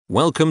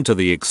Welcome to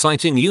the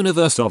exciting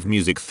universe of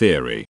music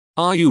theory.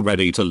 Are you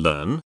ready to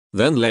learn?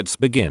 Then let's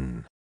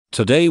begin.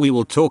 Today we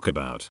will talk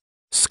about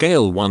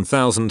Scale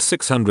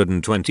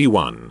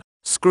 1621,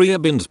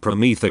 Scriabin's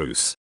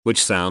Prometheus,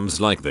 which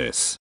sounds like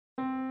this.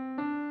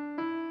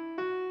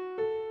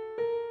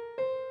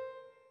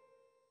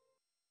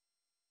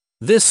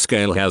 This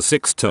scale has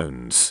 6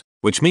 tones,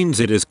 which means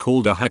it is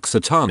called a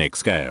hexatonic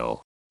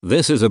scale.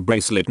 This is a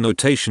bracelet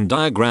notation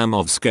diagram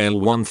of scale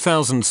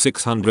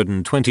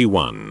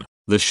 1621.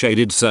 The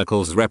shaded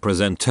circles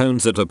represent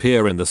tones that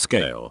appear in the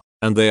scale,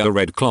 and they are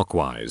read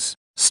clockwise,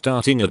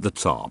 starting at the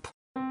top.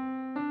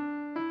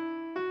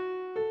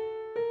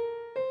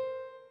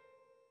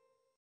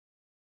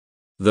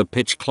 The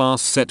pitch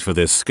class set for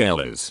this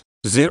scale is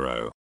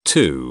 0,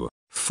 2,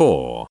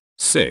 4,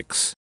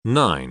 6,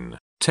 9,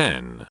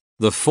 10.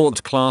 The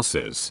fault class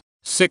is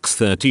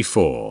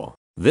 634.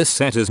 This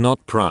set is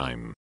not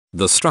prime.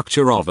 The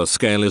structure of a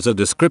scale is a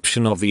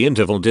description of the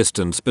interval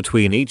distance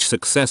between each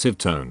successive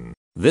tone.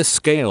 This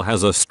scale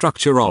has a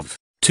structure of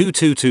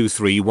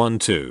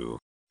 2-2-2-3-1-2.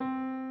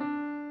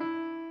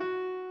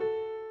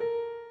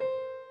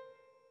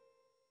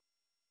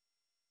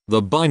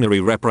 The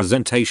binary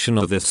representation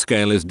of this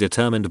scale is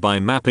determined by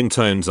mapping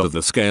tones of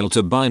the scale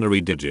to binary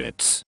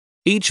digits.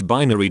 Each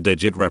binary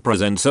digit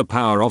represents a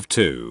power of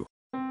 2.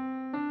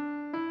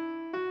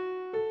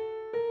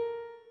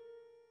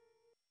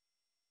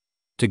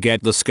 To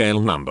get the scale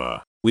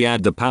number, we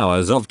add the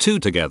powers of 2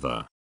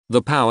 together.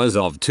 The powers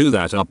of 2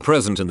 that are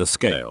present in the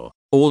scale,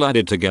 all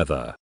added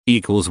together,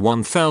 equals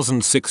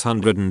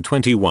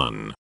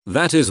 1621.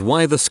 That is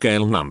why the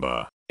scale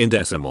number, in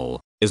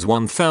decimal, is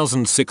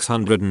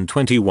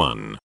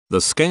 1621.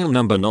 The scale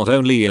number not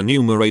only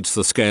enumerates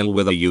the scale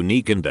with a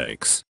unique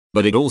index,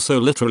 but it also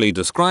literally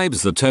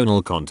describes the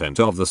tonal content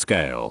of the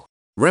scale.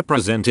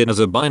 Represented as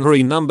a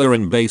binary number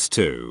in base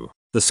 2,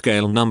 the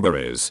scale number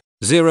is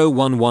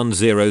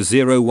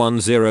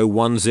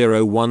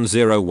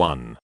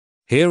 0110010100101.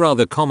 Here are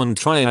the common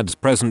triads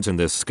present in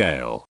this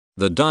scale.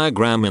 The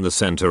diagram in the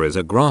center is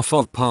a graph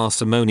of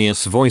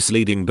parsimonious voice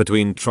leading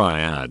between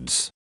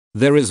triads.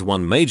 There is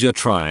one major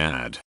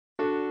triad.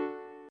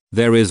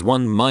 There is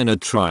one minor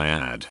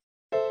triad.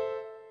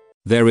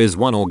 There is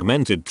one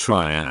augmented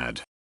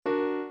triad.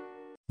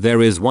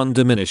 There is one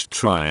diminished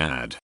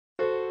triad.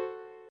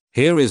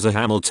 Here is a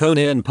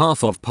Hamiltonian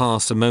path of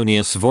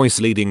parsimonious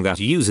voice leading that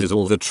uses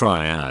all the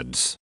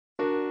triads.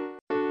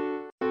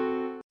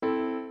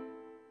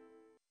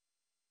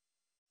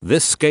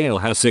 This scale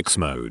has 6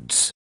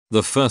 modes.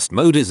 The first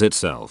mode is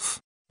itself.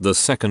 The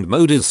second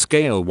mode is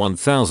scale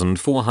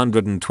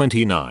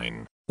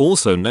 1429,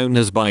 also known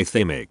as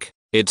bithymic.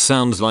 It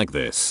sounds like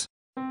this.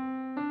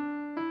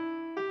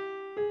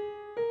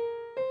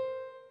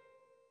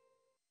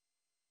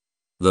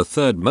 The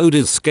third mode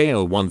is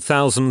scale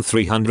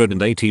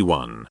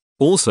 1381,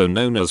 also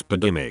known as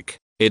podymic.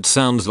 It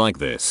sounds like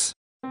this.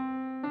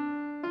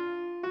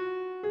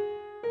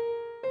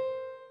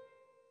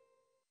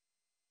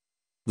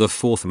 The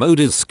fourth mode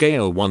is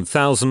scale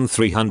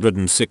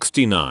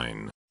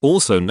 1369,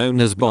 also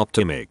known as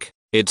boptimic.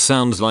 It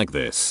sounds like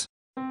this.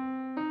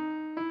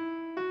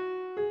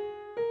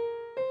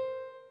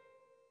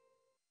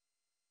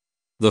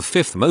 The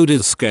fifth mode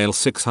is scale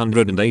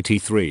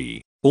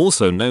 683,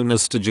 also known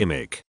as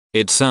stagimic.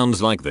 It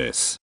sounds like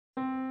this.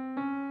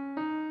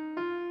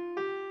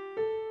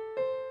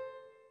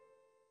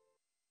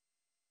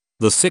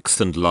 The sixth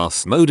and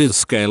last mode is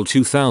scale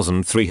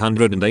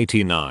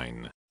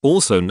 2389.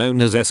 Also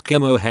known as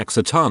Eskimo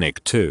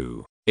hexatonic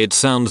 2. It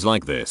sounds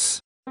like this.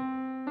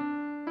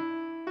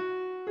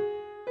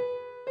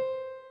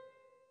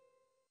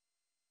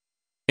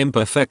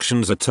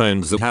 Imperfections are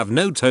tones that have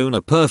no tone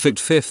a perfect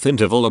fifth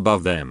interval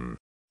above them.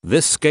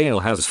 This scale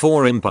has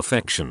 4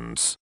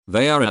 imperfections.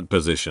 They are at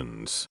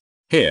positions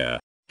here,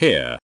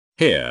 here,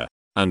 here,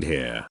 and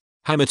here.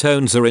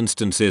 Hemitones are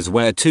instances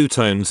where 2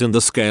 tones in the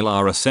scale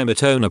are a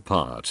semitone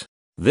apart.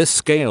 This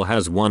scale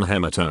has 1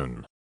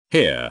 hemitone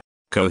here.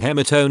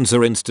 Cohemitones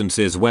are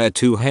instances where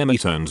 2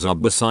 hemitones are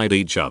beside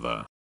each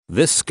other.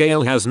 This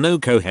scale has no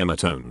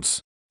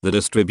cohemitones. The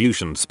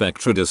distribution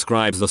spectra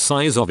describes the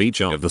size of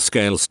each of the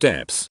scale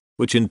steps,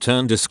 which in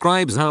turn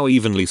describes how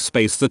evenly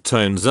spaced the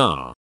tones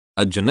are.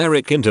 A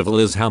generic interval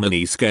is how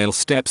many scale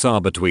steps are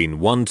between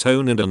one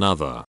tone and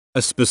another.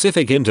 A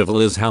specific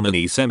interval is how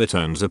many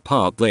semitones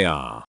apart they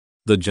are.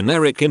 The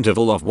generic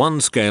interval of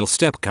one scale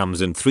step comes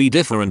in 3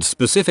 different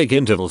specific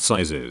interval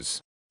sizes.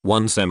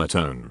 1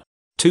 semitone,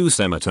 2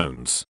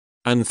 semitones,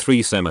 and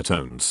 3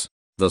 semitones.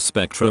 The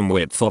spectrum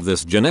width of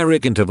this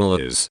generic interval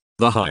is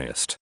the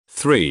highest,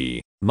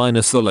 3,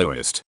 minus the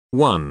lowest,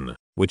 1,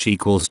 which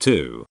equals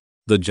 2.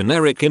 The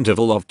generic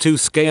interval of 2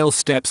 scale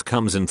steps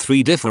comes in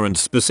 3 different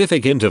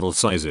specific interval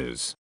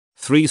sizes.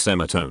 3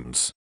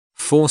 semitones,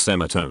 4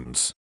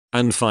 semitones,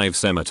 and 5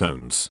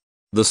 semitones.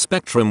 The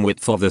spectrum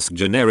width of this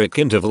generic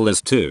interval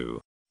is 2.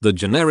 The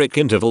generic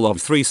interval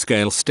of 3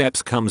 scale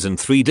steps comes in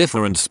 3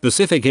 different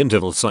specific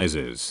interval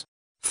sizes.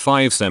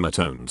 5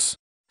 semitones,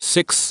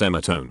 6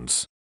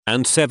 semitones,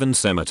 and 7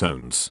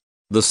 semitones.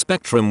 The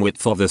spectrum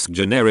width of this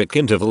generic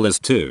interval is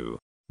 2.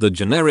 The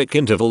generic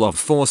interval of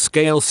 4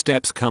 scale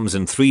steps comes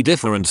in 3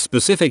 different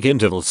specific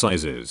interval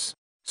sizes: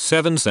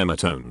 7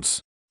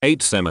 semitones,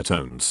 8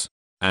 semitones,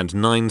 and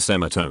 9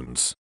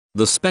 semitones.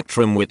 The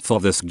spectrum width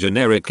of this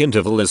generic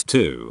interval is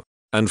 2.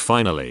 And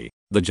finally,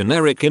 the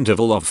generic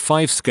interval of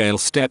 5 scale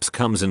steps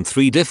comes in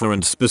 3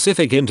 different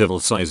specific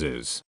interval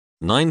sizes: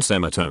 9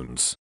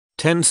 semitones,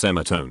 10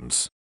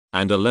 semitones,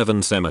 and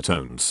 11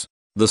 semitones.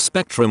 The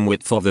spectrum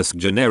width of this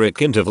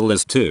generic interval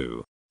is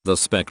 2. The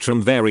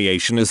spectrum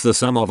variation is the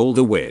sum of all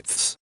the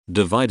widths,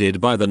 divided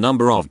by the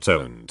number of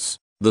tones.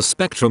 The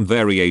spectrum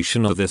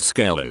variation of this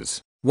scale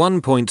is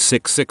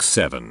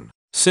 1.667.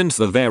 Since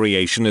the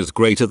variation is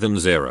greater than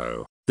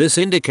 0, this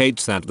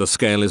indicates that the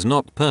scale is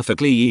not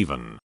perfectly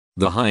even.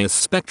 The highest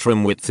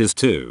spectrum width is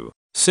 2.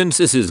 Since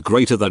this is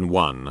greater than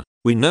 1,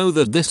 we know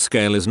that this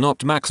scale is not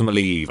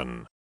maximally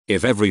even.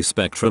 If every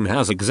spectrum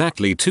has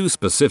exactly 2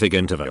 specific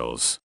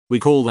intervals, we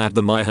call that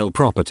the Myhill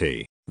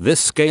property. This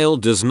scale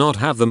does not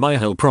have the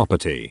Myhill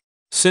property.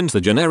 Since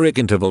the generic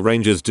interval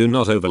ranges do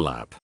not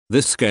overlap,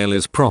 this scale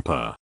is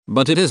proper,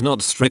 but it is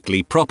not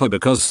strictly proper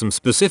because some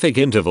specific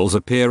intervals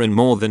appear in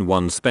more than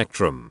one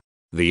spectrum.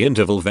 The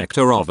interval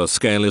vector of a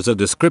scale is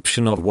a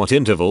description of what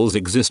intervals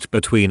exist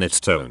between its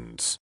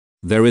tones.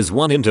 There is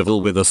one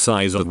interval with a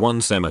size of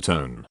 1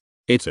 semitone.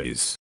 It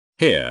is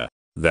here.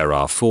 There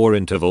are 4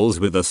 intervals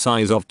with a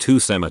size of 2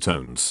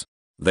 semitones.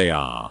 They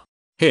are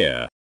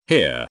here,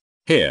 here,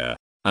 here,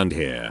 and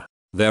here.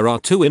 There are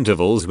 2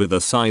 intervals with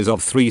a size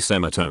of 3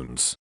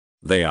 semitones.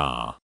 They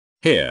are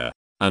here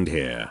and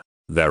here.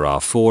 There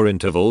are 4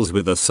 intervals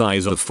with a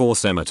size of 4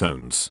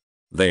 semitones.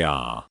 They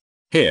are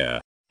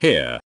here,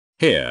 here,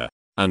 here,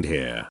 and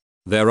here.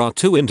 There are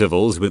 2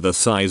 intervals with a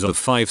size of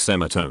 5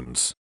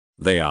 semitones.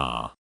 They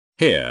are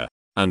here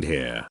and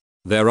here.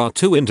 There are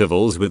 2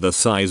 intervals with a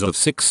size of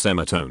 6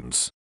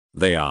 semitones.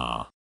 They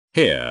are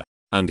here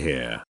and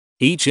here.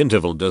 Each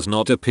interval does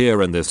not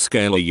appear in this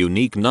scale a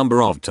unique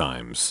number of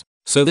times,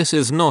 so this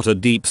is not a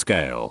deep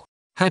scale.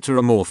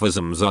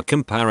 Heteromorphisms are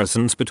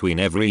comparisons between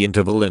every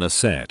interval in a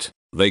set.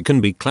 They can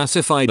be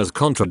classified as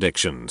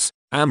contradictions,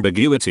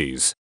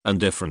 ambiguities, and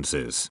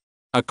differences.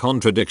 A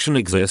contradiction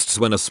exists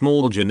when a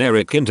small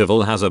generic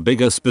interval has a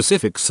bigger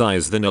specific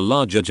size than a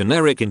larger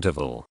generic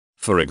interval.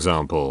 For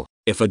example,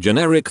 if a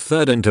generic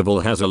third interval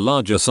has a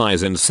larger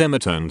size in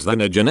semitones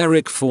than a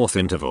generic fourth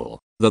interval,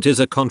 that is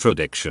a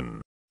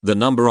contradiction. The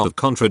number of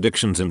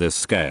contradictions in this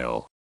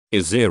scale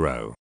is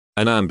 0.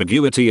 An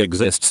ambiguity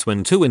exists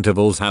when 2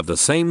 intervals have the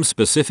same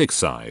specific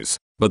size,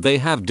 but they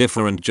have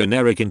different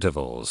generic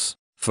intervals.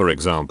 For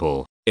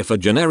example, if a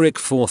generic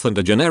fourth and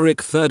a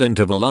generic third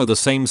interval are the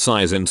same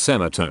size in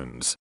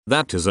semitones,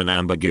 that is an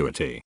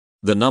ambiguity.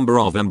 The number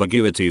of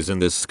ambiguities in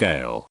this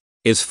scale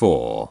is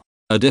 4.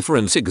 A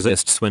difference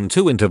exists when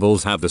 2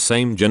 intervals have the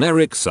same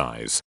generic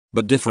size,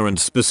 but different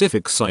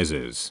specific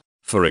sizes.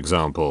 For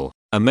example,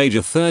 a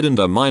major third and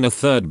a minor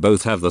third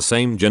both have the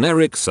same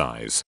generic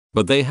size,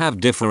 but they have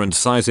different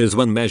sizes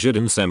when measured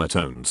in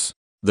semitones.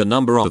 The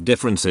number of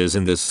differences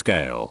in this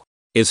scale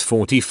is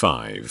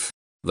 45.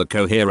 The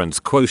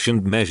coherence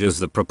quotient measures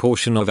the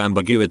proportion of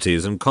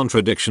ambiguities and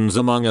contradictions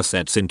among a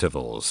set's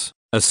intervals.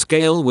 A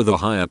scale with a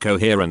higher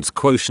coherence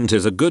quotient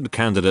is a good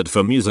candidate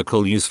for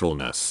musical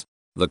usefulness.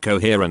 The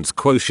coherence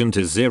quotient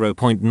is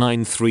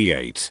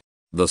 0.938.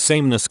 The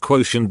sameness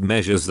quotient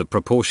measures the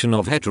proportion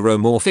of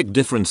heteromorphic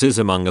differences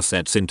among a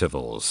set's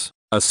intervals.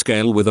 A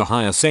scale with a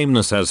higher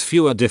sameness has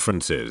fewer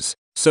differences,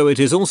 so it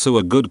is also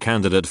a good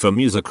candidate for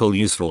musical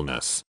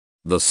usefulness.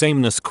 The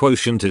sameness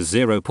quotient is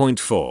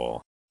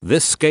 0.4.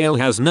 This scale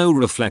has no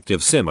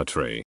reflective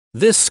symmetry.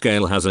 This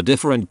scale has a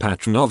different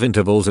pattern of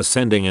intervals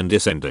ascending and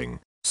descending,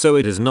 so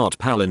it is not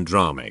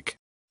palindromic.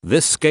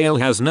 This scale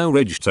has no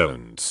ridge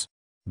tones.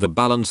 The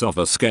balance of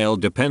a scale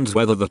depends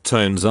whether the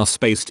tones are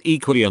spaced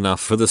equally enough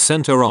for the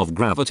center of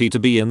gravity to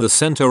be in the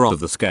center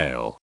of the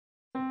scale.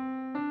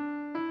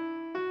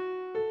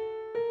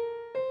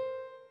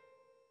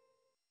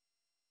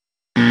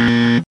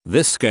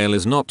 This scale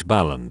is not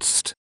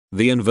balanced.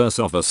 The inverse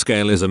of a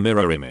scale is a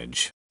mirror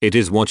image. It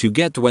is what you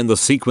get when the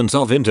sequence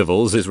of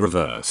intervals is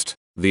reversed.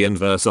 The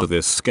inverse of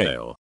this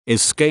scale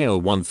is scale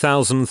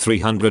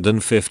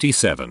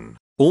 1357,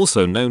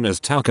 also known as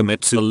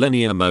Takamitsu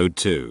linear mode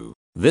 2.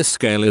 This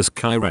scale is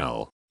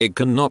chiral. It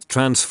cannot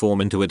transform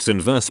into its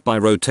inverse by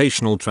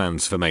rotational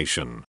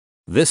transformation.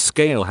 This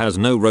scale has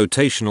no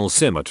rotational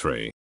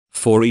symmetry.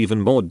 For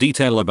even more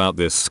detail about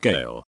this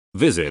scale,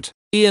 visit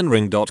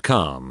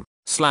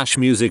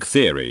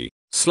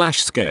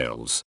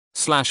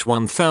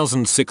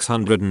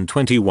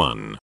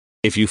ianring.com/musictheory/scales/1621.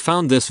 If you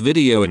found this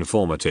video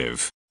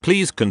informative,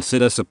 please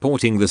consider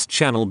supporting this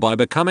channel by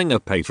becoming a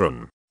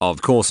patron.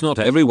 Of course, not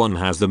everyone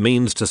has the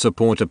means to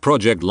support a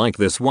project like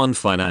this one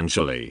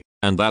financially,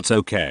 and that's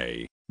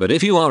okay. But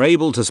if you are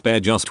able to spare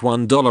just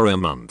 $1 a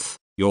month,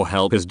 your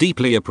help is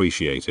deeply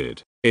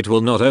appreciated. It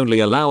will not only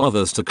allow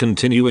others to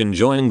continue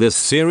enjoying this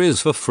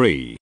series for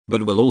free,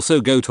 but will also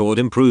go toward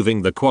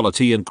improving the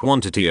quality and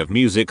quantity of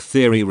music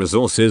theory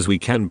resources we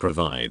can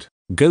provide.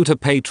 Go to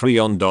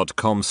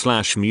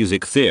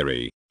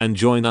patreon.com/musictheory and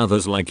join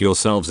others like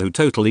yourselves who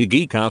totally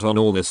geek out on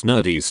all this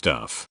nerdy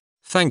stuff.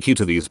 Thank you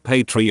to these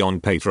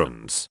Patreon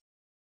patrons.